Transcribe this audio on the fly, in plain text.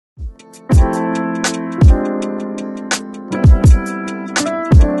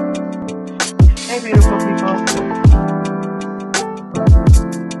beautiful people.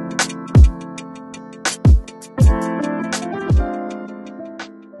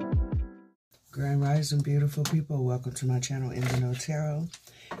 Grand Rising, beautiful people. Welcome to my channel, In the Know Tarot.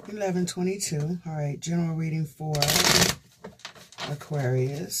 11/22. All right, general reading for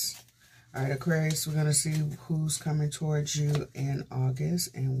Aquarius. All right, Aquarius, we're going to see who's coming towards you in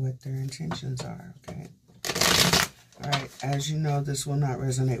August and what their intentions are, okay? All right, as you know, this will not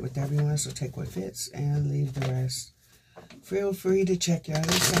resonate with everyone, so take what fits and leave the rest. Feel free to check your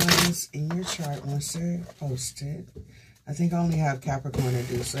other signs in your chart once they're posted. I think I only have Capricorn to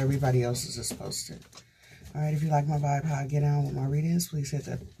do, so everybody else is just posted. All right, if you like my vibe, how I get on with my readings, please hit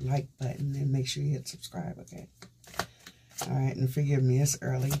the like button and make sure you hit subscribe, okay? All right, and forgive me, it's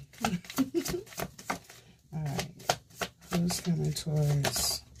early. All right, who's coming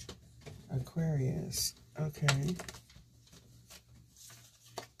towards Aquarius? Okay.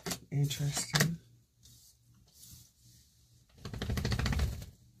 Interesting.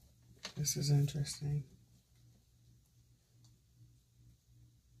 This is interesting.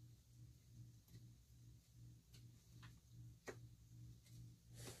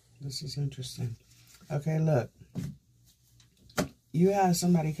 This is interesting. Okay, look. You have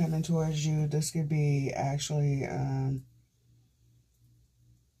somebody coming towards you. This could be actually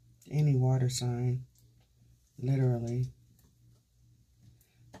any water sign, literally.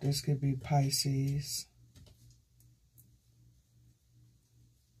 This could be Pisces.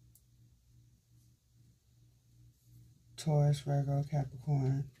 Taurus, Virgo,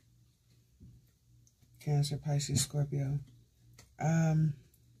 Capricorn, Cancer, Pisces, Scorpio.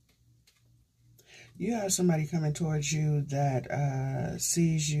 You have somebody coming towards you that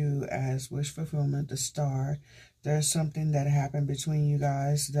sees you as wish fulfillment, the star. There's something that happened between you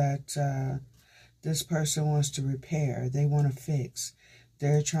guys that this person wants to repair. They want to fix.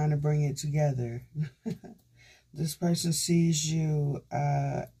 They're trying to bring it together. This person sees you.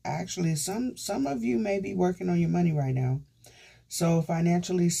 Actually, some of you may be working on your money right now. So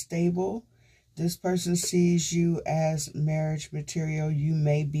financially stable. This person sees you as marriage material. You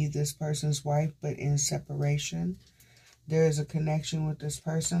may be this person's wife, but in separation. There is a connection with this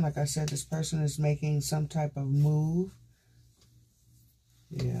person. Like I said, this person is making some type of move.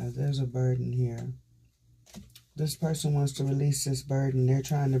 Yeah, there's a burden here. This person wants to release this burden. They're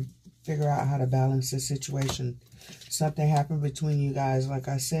trying to figure out how to balance this situation. Something happened between you guys. Like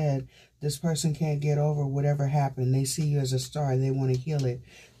I said, this person can't get over whatever happened. They see you as a star. They want to heal it.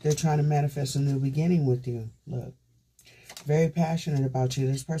 They're trying to manifest a new beginning with you. Look. Very passionate about you.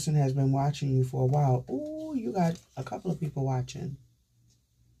 This person has been watching you for a while. Ooh, you got a couple of people watching.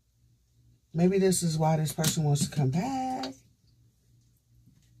 Maybe this is why this person wants to come back.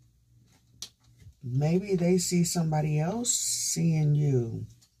 Maybe they see somebody else seeing you.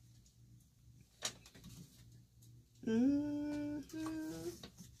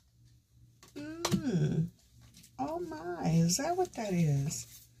 Oh my, is that what that is?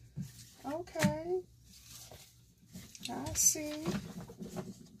 Okay. I see.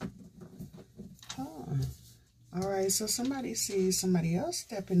 Huh. All right, so somebody sees somebody else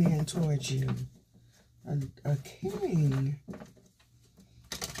stepping in towards you. A king.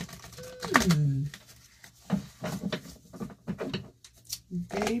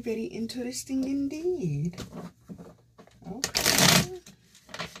 Very, very interesting indeed. Okay.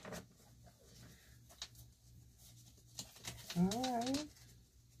 All right.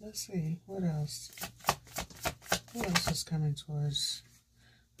 Let's see. What else? Who else is coming towards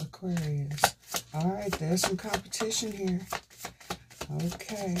Aquarius? All right. There's some competition here.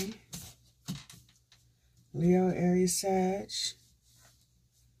 Okay. Leo, Aries, Sag.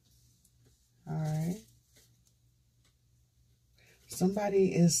 All right.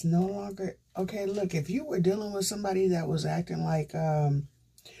 Somebody is no longer... Okay, look. If you were dealing with somebody that was acting like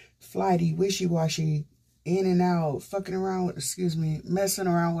flighty, wishy-washy, in and out, fucking around with, excuse me, messing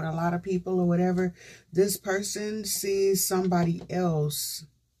around with a lot of people or whatever, this person sees somebody else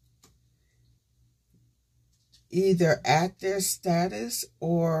either at their status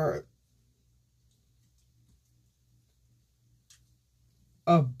or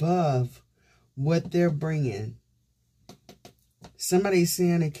above what they're bringing. Somebody's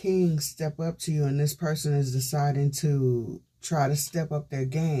seeing a king step up to you, and this person is deciding to try to step up their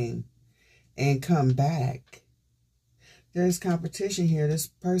game and come back. There's competition here. This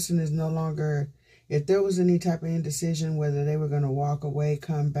person is no longer, if there was any type of indecision whether they were going to walk away,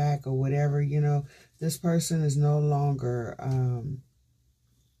 come back, or whatever, you know, this person is no longer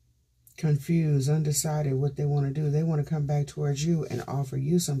confused, undecided what they want to do. They want to come back towards you and offer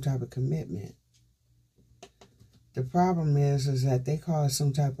you some type of commitment. The problem is that they cause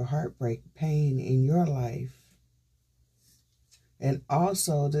some type of heartbreak, pain in your life. And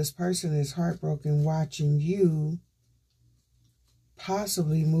also, this person is heartbroken watching you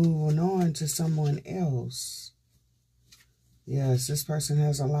possibly moving on to someone else. Yes, this person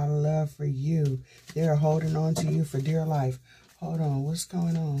has a lot of love for you. They're holding on to you for dear life. Hold on, what's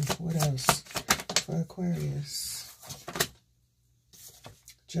going on? What else for Aquarius?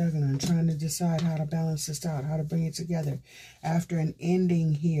 Juggling, trying to decide how to balance this out, how to bring it together. After an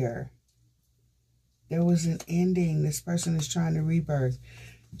ending here, there was an ending. This person is trying to rebirth,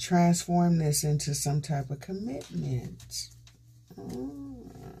 transform this into some type of commitment.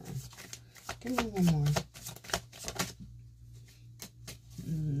 Give me one more.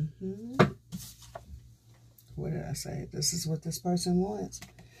 What did I say? This is what this person wants.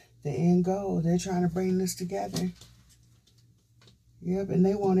 The end goal. They're trying to bring this together. Yep, and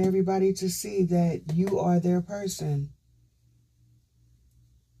they want everybody to see that you are their person.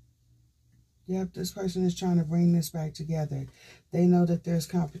 Yep, this person is trying to bring this back together. They know that there's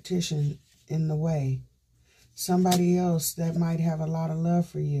competition in the way. Somebody else that might have a lot of love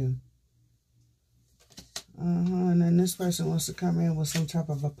for you. And then this person wants to come in with some type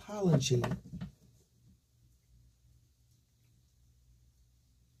of apology.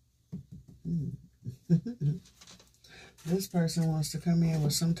 This person wants to come in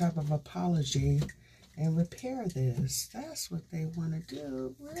with some type of apology and repair this. That's what they want to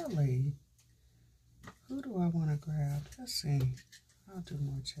do, really. Who do I want to grab? Let's see. I'll do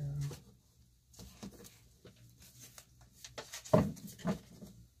more tarot.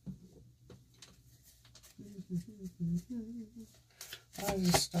 I'll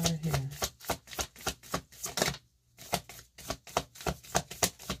just start here.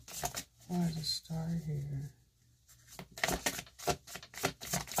 I'll just start here.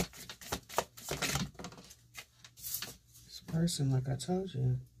 This person, like I told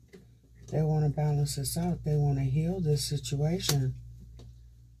you, they want to balance this out. They want to heal this situation.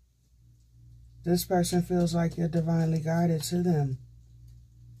 This person feels like you're divinely guided to them.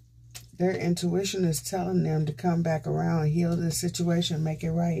 Their intuition is telling them to come back around, heal this situation, make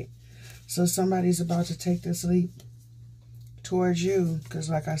it right. So somebody's about to take this leap towards you.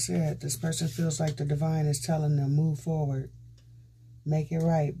 Because like I said, this person feels like the divine is telling them, move forward. Make it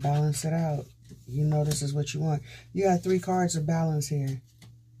right. Balance it out. You know this is what you want. You got 3 cards of balance here.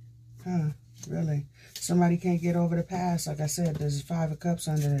 Huh, really? Somebody can't get over the past. Like I said, there's 5 of Cups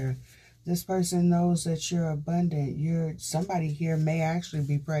under there. This person knows that you're abundant. Somebody here may actually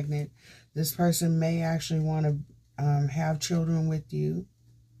be pregnant. This person may actually want to have children with you.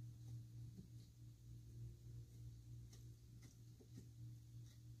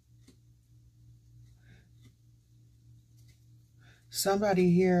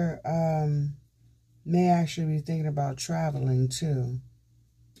 Somebody here may actually be thinking about traveling too.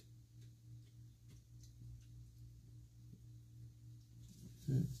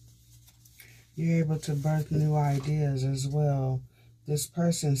 You're able to birth new ideas as well. This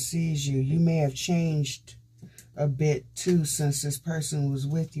person sees you. You may have changed a bit too since this person was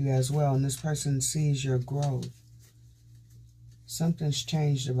with you as well. And this person sees your growth. Something's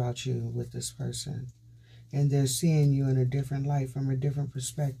changed about you with this person. And they're seeing you in a different light, from a different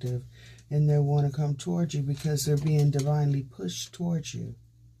perspective. And they want to come towards you because they're being divinely pushed towards you.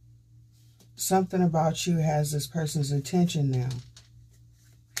 Something about you has this person's attention now.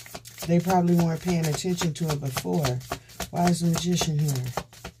 They probably weren't paying attention to it before. Why is the Magician here?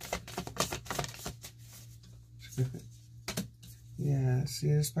 Yeah, see,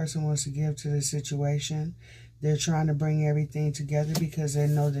 this person wants to give to the situation. They're trying to bring everything together because they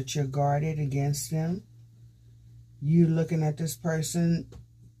know that you're guarded against them. You looking at this person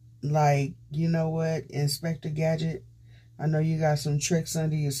like, you know what, Inspector Gadget, I know you got some tricks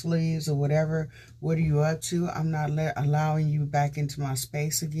under your sleeves or whatever. What are you up to? I'm not allowing you back into my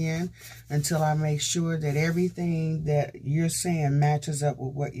space again until I make sure that everything that you're saying matches up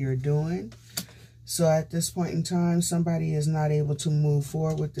with what you're doing. So at this point in time, somebody is not able to move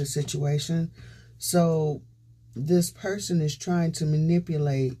forward with this situation. So this person is trying to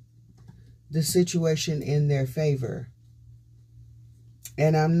manipulate the situation in their favor.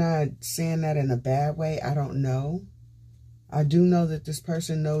 And I'm not saying that in a bad way. I don't know. I do know that this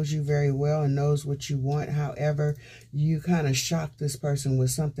person knows you very well and knows what you want. However, you kind of shock this person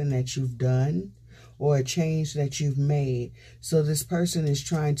with something that you've done or a change that you've made. So this person is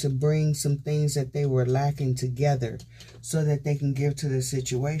trying to bring some things that they were lacking together so that they can give to the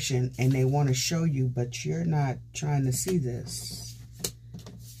situation, and they want to show you, but you're not trying to see this.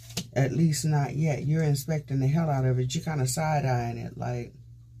 At least not yet. You're inspecting the hell out of it. You're kind of side-eyeing it like,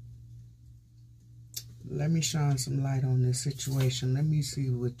 Let me shine some light on this situation. Let me see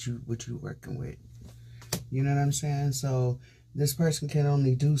what you're working with. You know what I'm saying? So this person can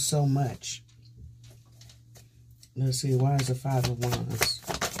only do so much. Let's see, why is the Five of Wands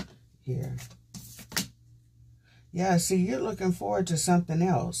here? Yeah, see, you're looking forward to something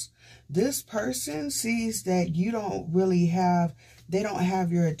else. This person sees that you don't really have, they don't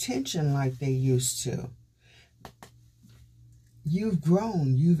have your attention like they used to. You've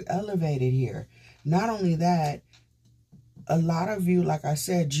grown, you've elevated here. Not only that, a lot of you, like I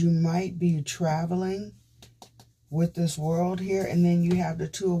said, you might be traveling with this world here, and then you have the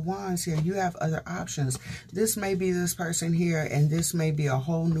Two of Wands here. You have other options. This may be this person here, and this may be a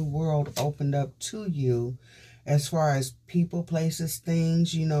whole new world opened up to you as far as people, places,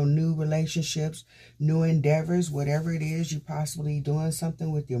 things, you know, new relationships, new endeavors, whatever it is. You possibly doing something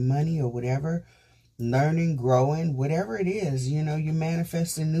with your money or whatever, learning, growing, whatever it is. You know, you're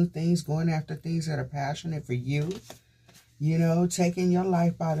manifesting new things, going after things that are passionate for you. You know, taking your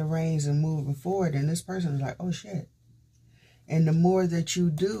life by the reins and moving forward. And this person is like, oh, shit. And the more that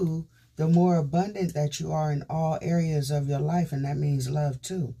you do, the more abundant that you are in all areas of your life. And that means love,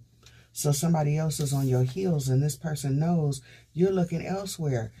 too. So somebody else is on your heels, and this person knows you're looking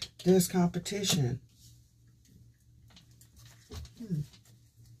elsewhere. There's competition.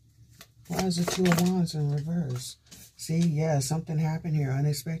 Why is the Two of Wands in reverse? See, yeah, something happened here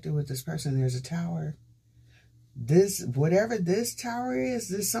unexpected with this person. There's a tower. This, whatever this tower is,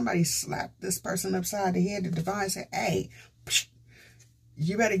 this somebody slapped this person upside the head. The divine said, hey, psh,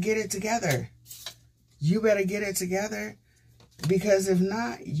 you better get it together. You better get it together. Because if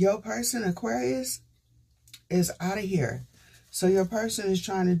not, your person, Aquarius, is out of here. So your person is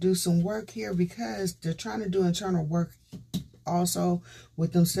trying to do some work here because they're trying to do internal work also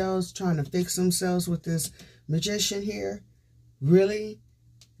with themselves, trying to fix themselves with this magician here. Really?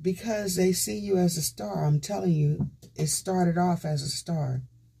 Because they see you as a star. I'm telling you, it started off as a star.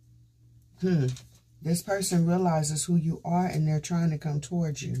 This person realizes who you are, and they're trying to come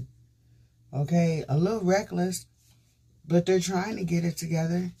towards you. Okay? A little reckless, but they're trying to get it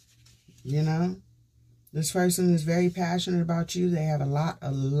together. You know? This person is very passionate about you. They have a lot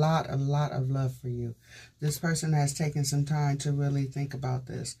of love for you. This person has taken some time to really think about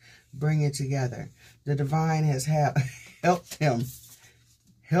this. Bring it together. The divine has helped him.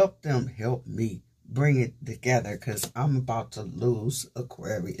 Help me bring it together, because I'm about to lose,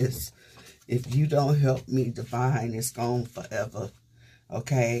 Aquarius. If you don't help me, divine, it's gone forever.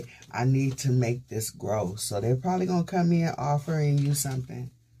 Okay? I need to make this grow. So they're probably going to come in offering you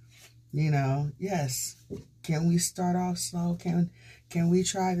something. You know, yes. Can we start off slow? Can we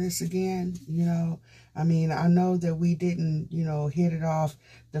try this again? You know, I mean, I know that we didn't, you know, hit it off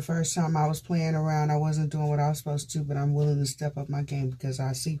the first time I was playing around. I wasn't doing what I was supposed to, but I'm willing to step up my game because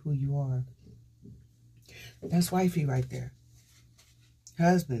I see who you are. That's wifey right there.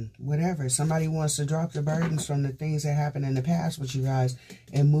 Husband, whatever. Somebody wants to drop the burdens from the things that happened in the past with you guys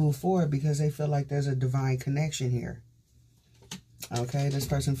and move forward because they feel like there's a divine connection here. Okay, this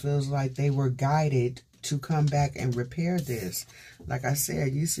person feels like they were guided to come back and repair this. Like I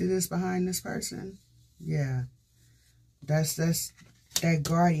said, you see this behind this person? Yeah. That's that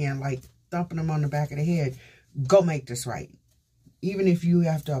guardian, like thumping them on the back of the head. Go make this right. Even if you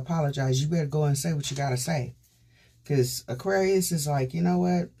have to apologize, you better go and say what you got to say. Because Aquarius is like, you know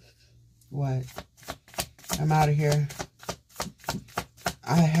what? What? I'm out of here.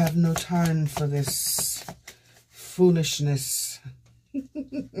 I have no time for this foolishness.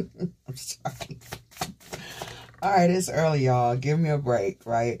 I'm sorry. All right, it's early, y'all. Give me a break,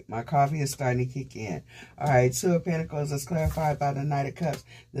 right? My coffee is starting to kick in. All right, Two of Pentacles is clarified by the Knight of Cups.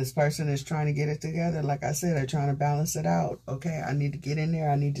 This person is trying to get it together. Like I said, they're trying to balance it out. Okay, I need to get in there.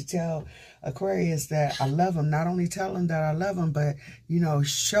 I need to tell Aquarius that I love them. Not only tell them that I love them, but, you know,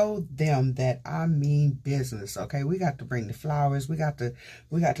 show them that I mean business. Okay, we got to bring the flowers. We got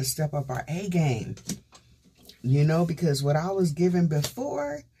to step up our A game. You know, because what I was given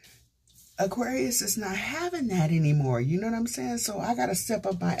before, Aquarius is not having that anymore. You know what I'm saying? So I got to step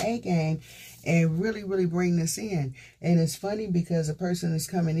up my A game and really, really bring this in. And it's funny because a person is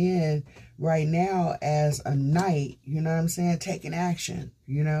coming in right now as a knight, you know what I'm saying, taking action,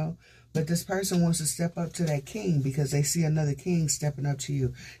 you know. But this person wants to step up to that king because they see another king stepping up to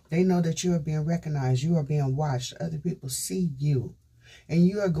you. They know that you are being recognized. You are being watched. Other people see you. And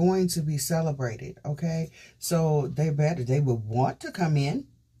you are going to be celebrated, okay? So they would want to come in.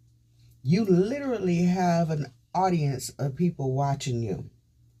 You literally have an audience of people watching you,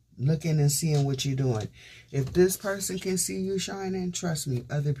 looking and seeing what you're doing. If this person can see you shining, trust me,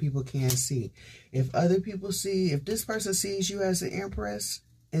 other people can see. If this person sees you as an empress,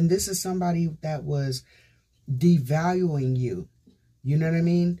 And this is somebody that was devaluing you. You know what I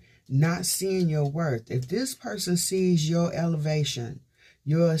mean? Not seeing your worth. If this person sees your elevation,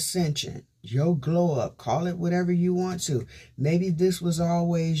 your ascension, your glow up, call it whatever you want to. Maybe this was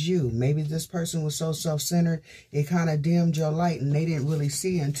always you. Maybe this person was so self-centered, it kind of dimmed your light and they didn't really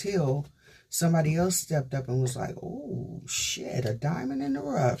see until somebody else stepped up and was like, oh, shit, a diamond in the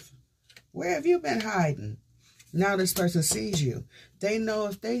rough. Where have you been hiding? Now this person sees you. They know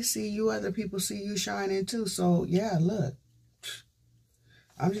if they see you, other people see you shining too. So, yeah, look.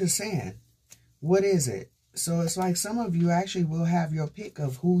 I'm just saying. What is it? So it's like some of you actually will have your pick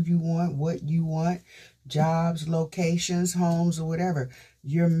of who you want, what you want, jobs, locations, homes, or whatever.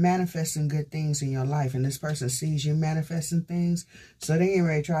 You're manifesting good things in your life, and this person sees you manifesting things, so they ain't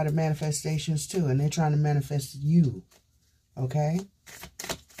ready to try to manifestations too, and they're trying to manifest you. Okay?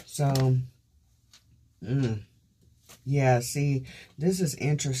 So, yeah, see, this is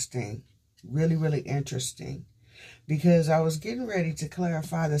interesting. Really, really interesting. Because I was getting ready to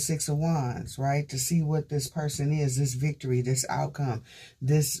clarify the Six of Wands, right? To see what this person is, this victory, this outcome,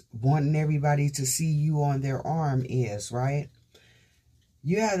 this wanting everybody to see you on their arm is, right?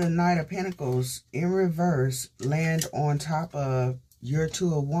 You have the Knight of Pentacles in reverse land on top of your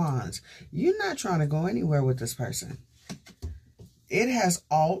Two of Wands. You're not trying to go anywhere with this person. It has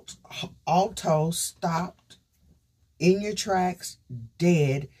auto stopped in your tracks,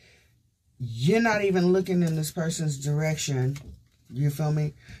 dead. You're not even looking in this person's direction. You feel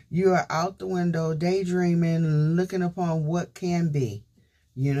me? You are out the window, daydreaming, looking upon what can be,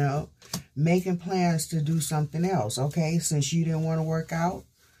 you know, making plans to do something else, okay? Since you didn't want to work out,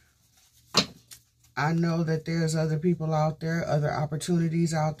 I know that there's other people out there, other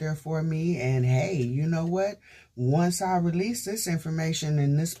opportunities out there for me. And hey, you know what? Once I release this information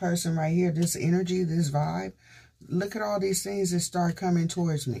and this person right here, this energy, this vibe, look at all these things that start coming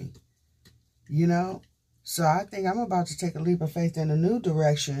towards me. You know, so I think I'm about to take a leap of faith in a new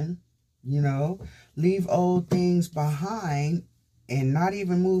direction, you know, leave old things behind and not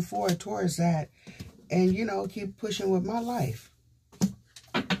even move forward towards that. And, you know, keep pushing with my life.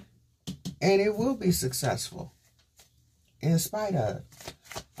 And it will be successful in spite of.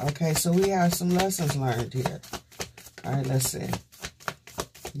 Okay, so we have some lessons learned here. All right, let's see.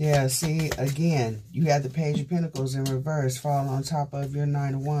 Yeah, see, again, you have the Page of Pentacles in reverse fall on top of your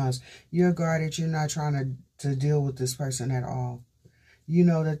Nine of Wands. You're guarded. You're not trying to deal with this person at all. You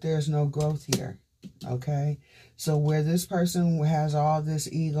know that there's no growth here, okay? So where this person has all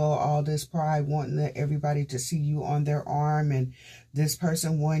this ego, all this pride, wanting everybody to see you on their arm, and this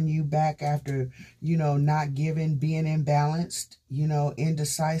person won you back after, you know, not giving, being imbalanced, you know,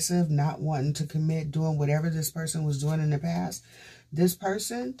 indecisive, not wanting to commit, doing whatever this person was doing in the past. This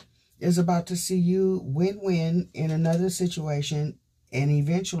person is about to see you win-win in another situation and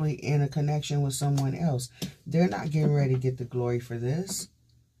eventually in a connection with someone else. They're not getting ready to get the glory for this.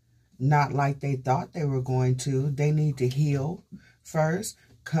 Not like they thought they were going to. They need to heal first,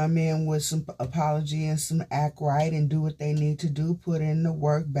 come in with some apology and some act right and do what they need to do, put in the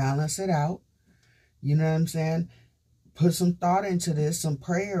work, balance it out. You know what I'm saying? Put some thought into this, some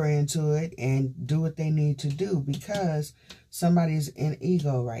prayer into it, and do what they need to do, because somebody's in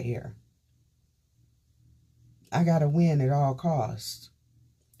ego right here. I got to win at all costs.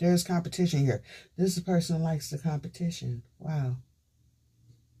 There's competition here. This person likes the competition. Wow.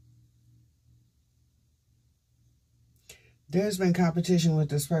 There's been competition with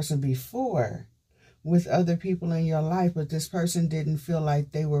this person before, with other people in your life, but this person didn't feel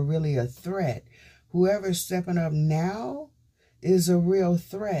like they were really a threat. Whoever's stepping up now is a real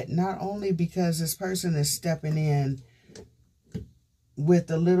threat, not only because this person is stepping in with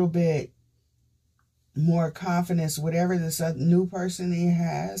a little bit more confidence, whatever this new person he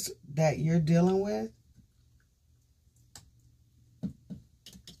has that you're dealing with,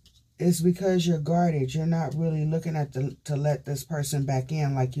 it's because you're guarded. You're not really looking at to let this person back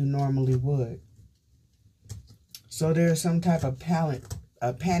in like you normally would. So there's some type of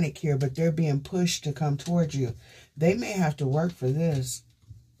panic here, but they're being pushed to come towards you. They may have to work for this.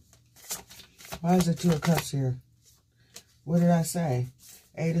 Why is it Two of Cups here? What did I say?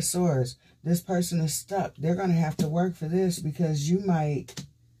 Eight of Swords. This person is stuck. They're going to have to work for this, because you might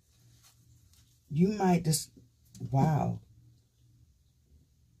just, wow.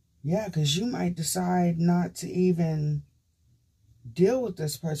 Yeah, because you might decide not to even deal with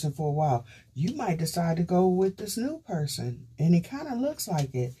this person for a while. You might decide to go with this new person, and it kind of looks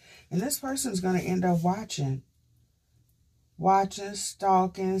like it. And this person's going to end up watching,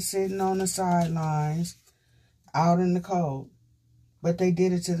 stalking, sitting on the sidelines, out in the cold. But they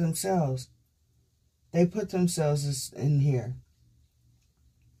did it to themselves. They put themselves in here.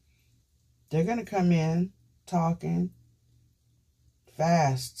 They're going to come in talking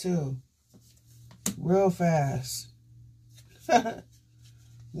fast, too. Real fast.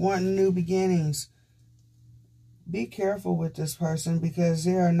 Wanting new beginnings. Be careful with this person because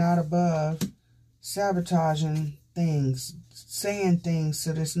they are not above sabotaging things, saying things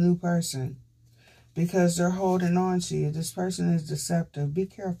to this new person because they're holding on to you. This person is deceptive. Be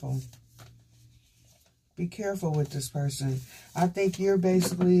careful. Be careful with this person. I think you're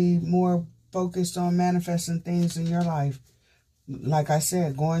basically more focused on manifesting things in your life. Like I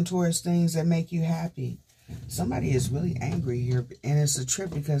said, going towards things that make you happy. Somebody is really angry here, and it's a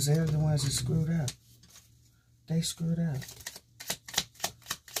trip because they're the ones that screwed up. They screwed up.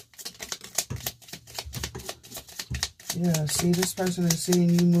 Yeah, see, this person is seeing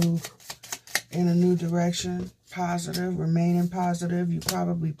you move in a new direction. Positive, remaining positive. You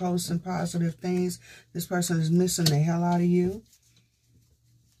probably posting positive things. This person is missing the hell out of you.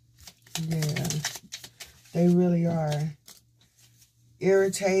 Yeah, they really are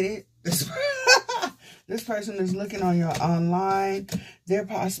irritated. This person is looking on your online. They're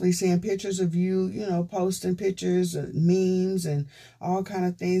possibly seeing pictures of you, you know, posting pictures, memes, and all kind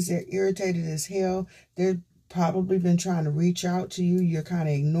of things. They're irritated as hell. They're probably been trying to reach out to you. You're kind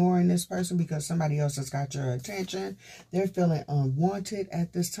of ignoring this person because somebody else has got your attention. They're feeling unwanted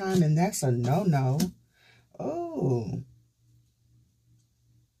at this time, and that's a no-no. Oh.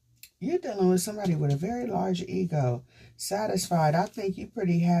 You're dealing with somebody with a very large ego. Satisfied. I think you're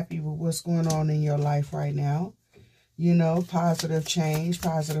pretty happy with what's going on in your life right now. You know, positive change,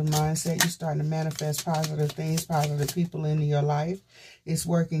 positive mindset. You're starting to manifest positive things, positive people into your life. It's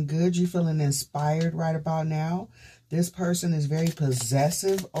working good. You're feeling inspired right about now. This person is very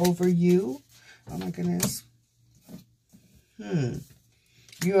possessive over you. Oh my goodness.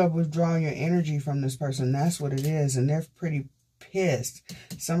 You have withdrawn your energy from this person. That's what it is. And they're pretty pissed.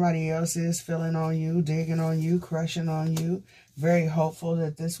 Somebody else is feeling on you, digging on you, crushing on you. Very hopeful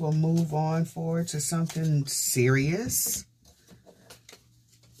that this will move on forward to something serious.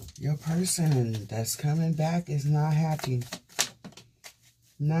 Your person that's coming back is not happy.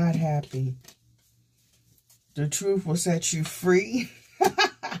 Not happy. The truth will set you free.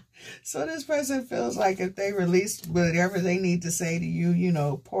 So this person feels like if they release whatever they need to say to you, you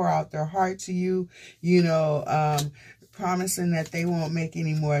know, pour out their heart to you, you know, promising that they won't make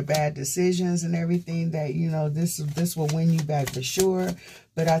any more bad decisions and everything, that, you know, this will win you back for sure.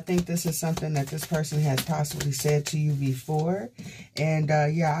 But I think this is something that this person has possibly said to you before. And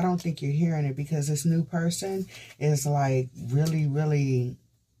yeah, I don't think you're hearing it because this new person is like really, really,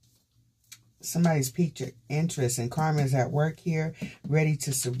 somebody's piqued your interest, and karma is at work here, ready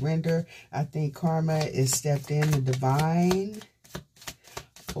to surrender. I think karma is stepped in, the divine.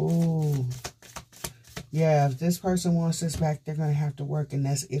 Oh, yeah, if this person wants this back, they're going to have to work, and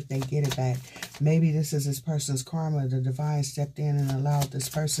that's if they get it back. Maybe this is this person's karma. The divine stepped in and allowed this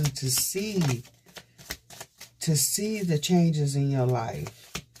person to see the changes in your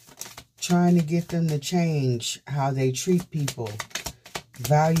life. Trying to get them to change how they treat people.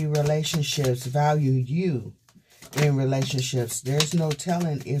 Value relationships, value you in relationships. There's no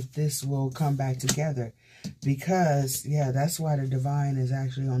telling if this will come back together because, yeah, that's why the divine is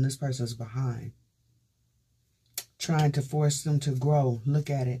actually on this person's behind. Trying to force them to grow.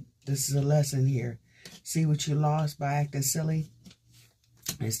 Look at it. This is a lesson here. See what you lost by acting silly?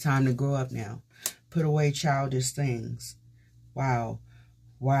 It's time to grow up now. Put away childish things. Wow.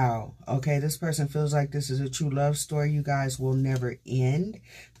 Wow. Okay, this person feels like this is a true love story. You guys will never end.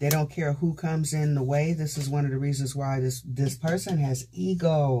 They don't care who comes in the way. This is one of the reasons why this person has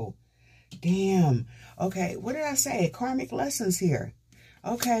ego. Damn. Okay, what did I say? Karmic lessons here.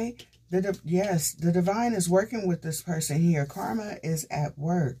 Okay, yes, the divine is working with this person here. Karma is at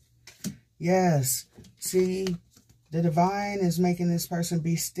work. Yes. See, the divine is making this person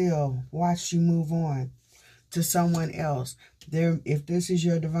be still. Watch you move on to someone else. If this is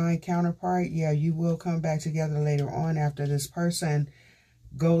your divine counterpart, yeah, you will come back together later on after this person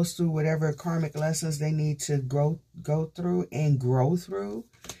goes through whatever karmic lessons they need to go through and grow through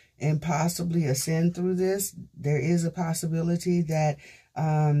and possibly ascend through this. There is a possibility that,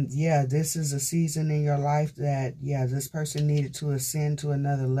 yeah, this is a season in your life that, yeah, this person needed to ascend to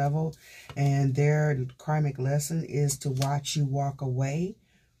another level, and their karmic lesson is to watch you walk away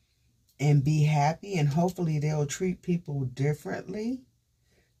and be happy, and hopefully they'll treat people differently.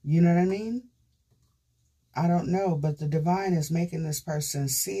 You know what I mean? I don't know, but the divine is making this person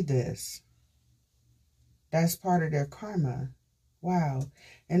see this. That's part of their karma. Wow.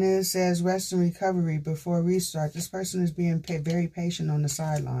 And then it says rest and recovery before restart. This person is being very patient on the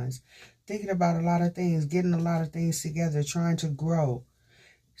sidelines, thinking about a lot of things, getting a lot of things together, trying to grow.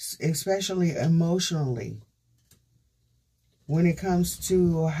 especially emotionally. When it comes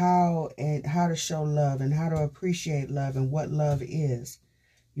to how to show love and how to appreciate love and what love is.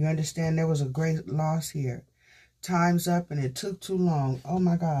 You understand there was a great loss here. Time's up and it took too long. Oh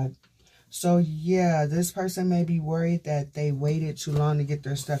my God. So yeah, this person may be worried that they waited too long to get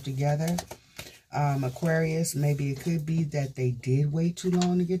their stuff together. Aquarius, maybe it could be that they did wait too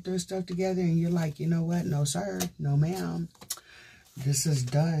long to get their stuff together and you're like, you know what? No, sir. No, ma'am. This is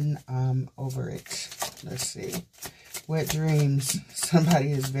done. Over it. Let's see. Wet dreams.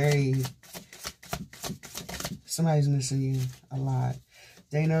 Somebody's missing you a lot.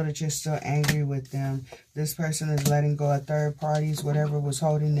 They know that you're still angry with them. This person is letting go of third parties, whatever was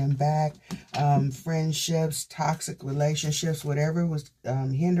holding them back. Friendships, toxic relationships, whatever was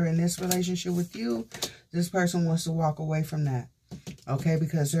hindering this relationship with you. This person wants to walk away from that. Okay,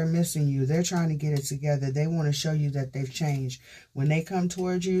 because they're missing you. They're trying to get it together. They want to show you that they've changed. When they come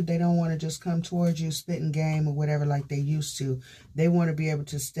towards you, they don't want to just come towards you, spitting game or whatever like they used to. They want to be able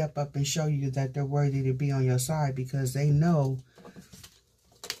to step up and show you that they're worthy to be on your side because they know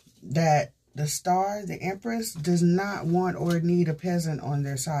that the star, the Empress, does not want or need a peasant on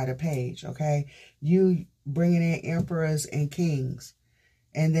their side, a page, okay? You bringing in emperors and kings,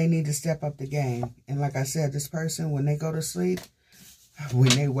 and they need to step up the game. And like I said, this person, when they go to sleep, when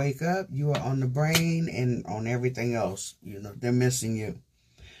they wake up, you are on the brain and on everything else. You know, they're missing you.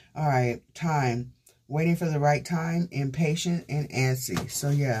 All right, time. Waiting for the right time, impatient and antsy. So,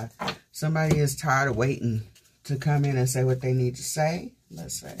 yeah, somebody is tired of waiting to come in and say what they need to say.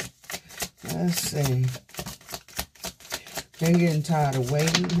 Let's see. They're getting tired of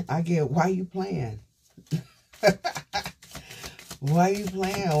waiting. I get, why you playing? Why you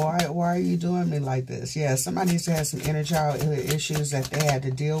playing? Why are you doing me like this? Yeah, somebody used to have some inner child issues that they had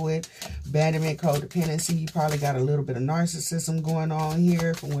to deal with. Abandonment, codependency. You probably got a little bit of narcissism going on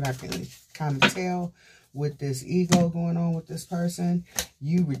here from what I can kind of tell with this ego going on with this person.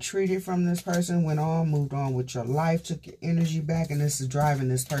 You retreated from this person, went on, moved on with your life, took your energy back, and this is driving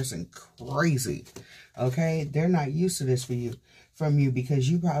this person crazy. Okay? They're not used to this from you because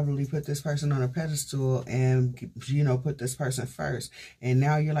you probably put this person on a pedestal and, you know, put this person first. And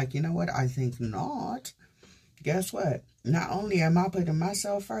now you're like, you know what? I think not. Guess what? Not only am I putting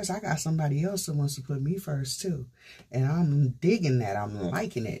myself first, I got somebody else that wants to put me first too. And I'm digging that. I'm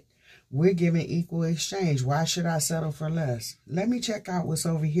liking it. We're giving equal exchange. Why should I settle for less? Let me check out what's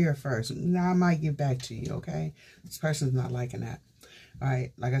over here first. Now I might get back to you, okay? This person's not liking that. All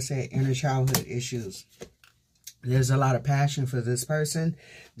right, like I said, inner childhood issues. There's a lot of passion for this person.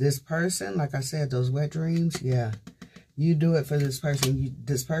 This person, like I said, those wet dreams, yeah. You do it for this person.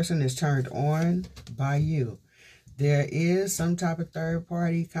 This person is turned on by you. There is some type of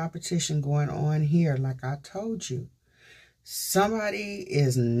third-party competition going on here, like I told you. Somebody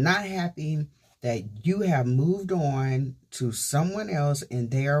is not happy that you have moved on to someone else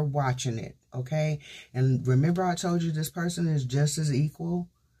and they are watching it, okay? And remember I told you this person is just as equal,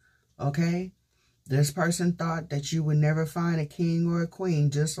 okay? This person thought that you would never find a king or a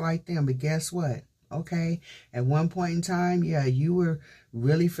queen just like them, but guess what? Okay, at one point in time, yeah, you were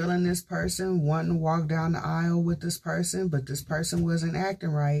really feeling this person, wanting to walk down the aisle with this person, but this person wasn't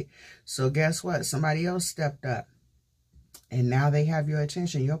acting right. So guess what? Somebody else stepped up. And now they have your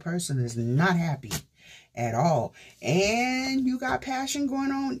attention. Your person is not happy at all. And you got passion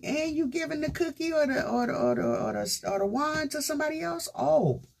going on. And you giving the cookie or the wine to somebody else.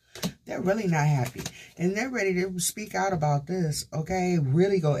 Oh, they're really not happy. And they're ready to speak out about this. Okay,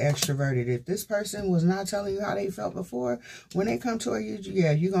 really go extroverted. If this person was not telling you how they felt before, when they come toward you,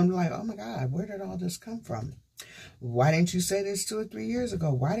 yeah, you're going to be like, oh my God, where did all this come from? Why didn't you say this 2 or 3 years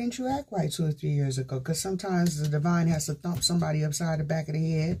ago? Why didn't you act right 2 or 3 years ago? Because sometimes the divine has to thump somebody upside the back of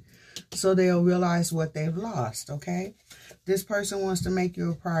the head so they'll realize what they've lost, okay? This person wants to make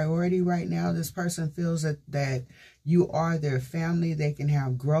you a priority right now. This person feels that you are their family. They can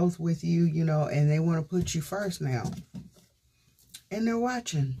have growth with you, you know, and they want to put you first now. And they're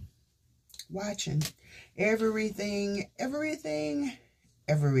watching. Everything.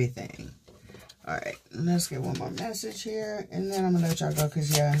 All right, let's get one more message here, and then I'm going to let y'all go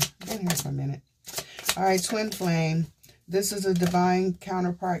because, yeah, I've been here for a minute. All right, twin flame. This is a divine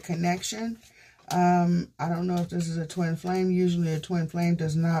counterpart connection. I don't know if this is a twin flame. Usually a twin flame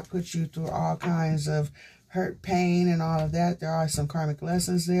does not put you through all kinds of hurt, pain, and all of that. There are some karmic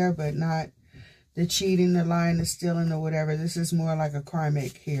lessons there, but not the cheating, the lying, the stealing, or whatever. This is more like a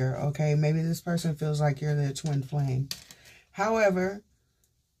karmic here, okay? Maybe this person feels like you're their twin flame. However,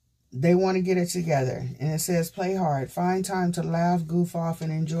 they want to get it together. And it says, play hard. Find time to laugh, goof off,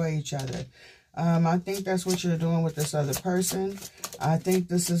 and enjoy each other. I think that's what you're doing with this other person. I think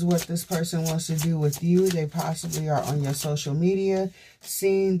this is what this person wants to do with you. They possibly are on your social media,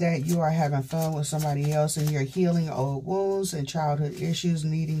 seeing that you are having fun with somebody else and you're healing old wounds and childhood issues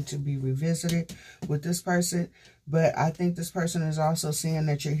needing to be revisited with this person. But I think this person is also seeing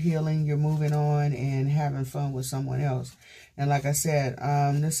that you're healing, you're moving on, and having fun with someone else. And like I said,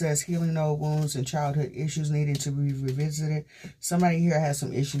 this says healing old wounds and childhood issues needing to be revisited. Somebody here has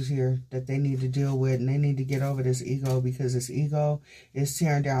some issues here that they need to deal with, and they need to get over this ego, because this ego is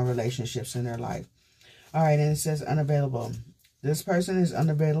tearing down relationships in their life. All right, and it says unavailable. This person is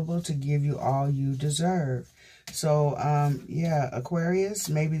unavailable to give you all you deserve. So, yeah, Aquarius,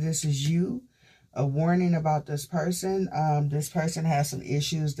 maybe this is you. A warning about this person. This person has some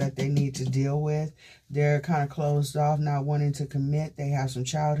issues that they need to deal with. They're kind of closed off, not wanting to commit. They have some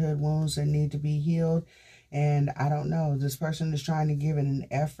childhood wounds that need to be healed. And I don't know. This person is trying to give it an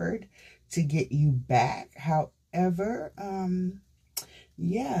effort to get you back. However,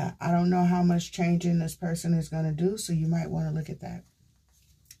 yeah, I don't know how much changing this person is going to do. So you might want to look at that.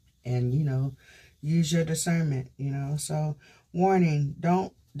 And, you know, use your discernment, you know. So, warning,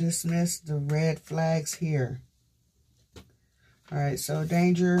 don't dismiss the red flags here. All right, so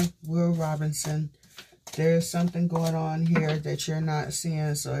danger, Will Robinson. There's something going on here that you're not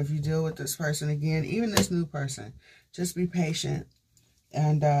seeing. So if you deal with this person again, even this new person, just be patient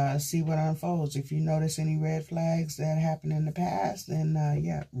and see what unfolds. If you notice any red flags that happened in the past, then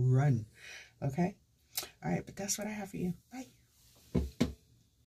yeah, run. Okay? All right, but that's what I have for you. Bye.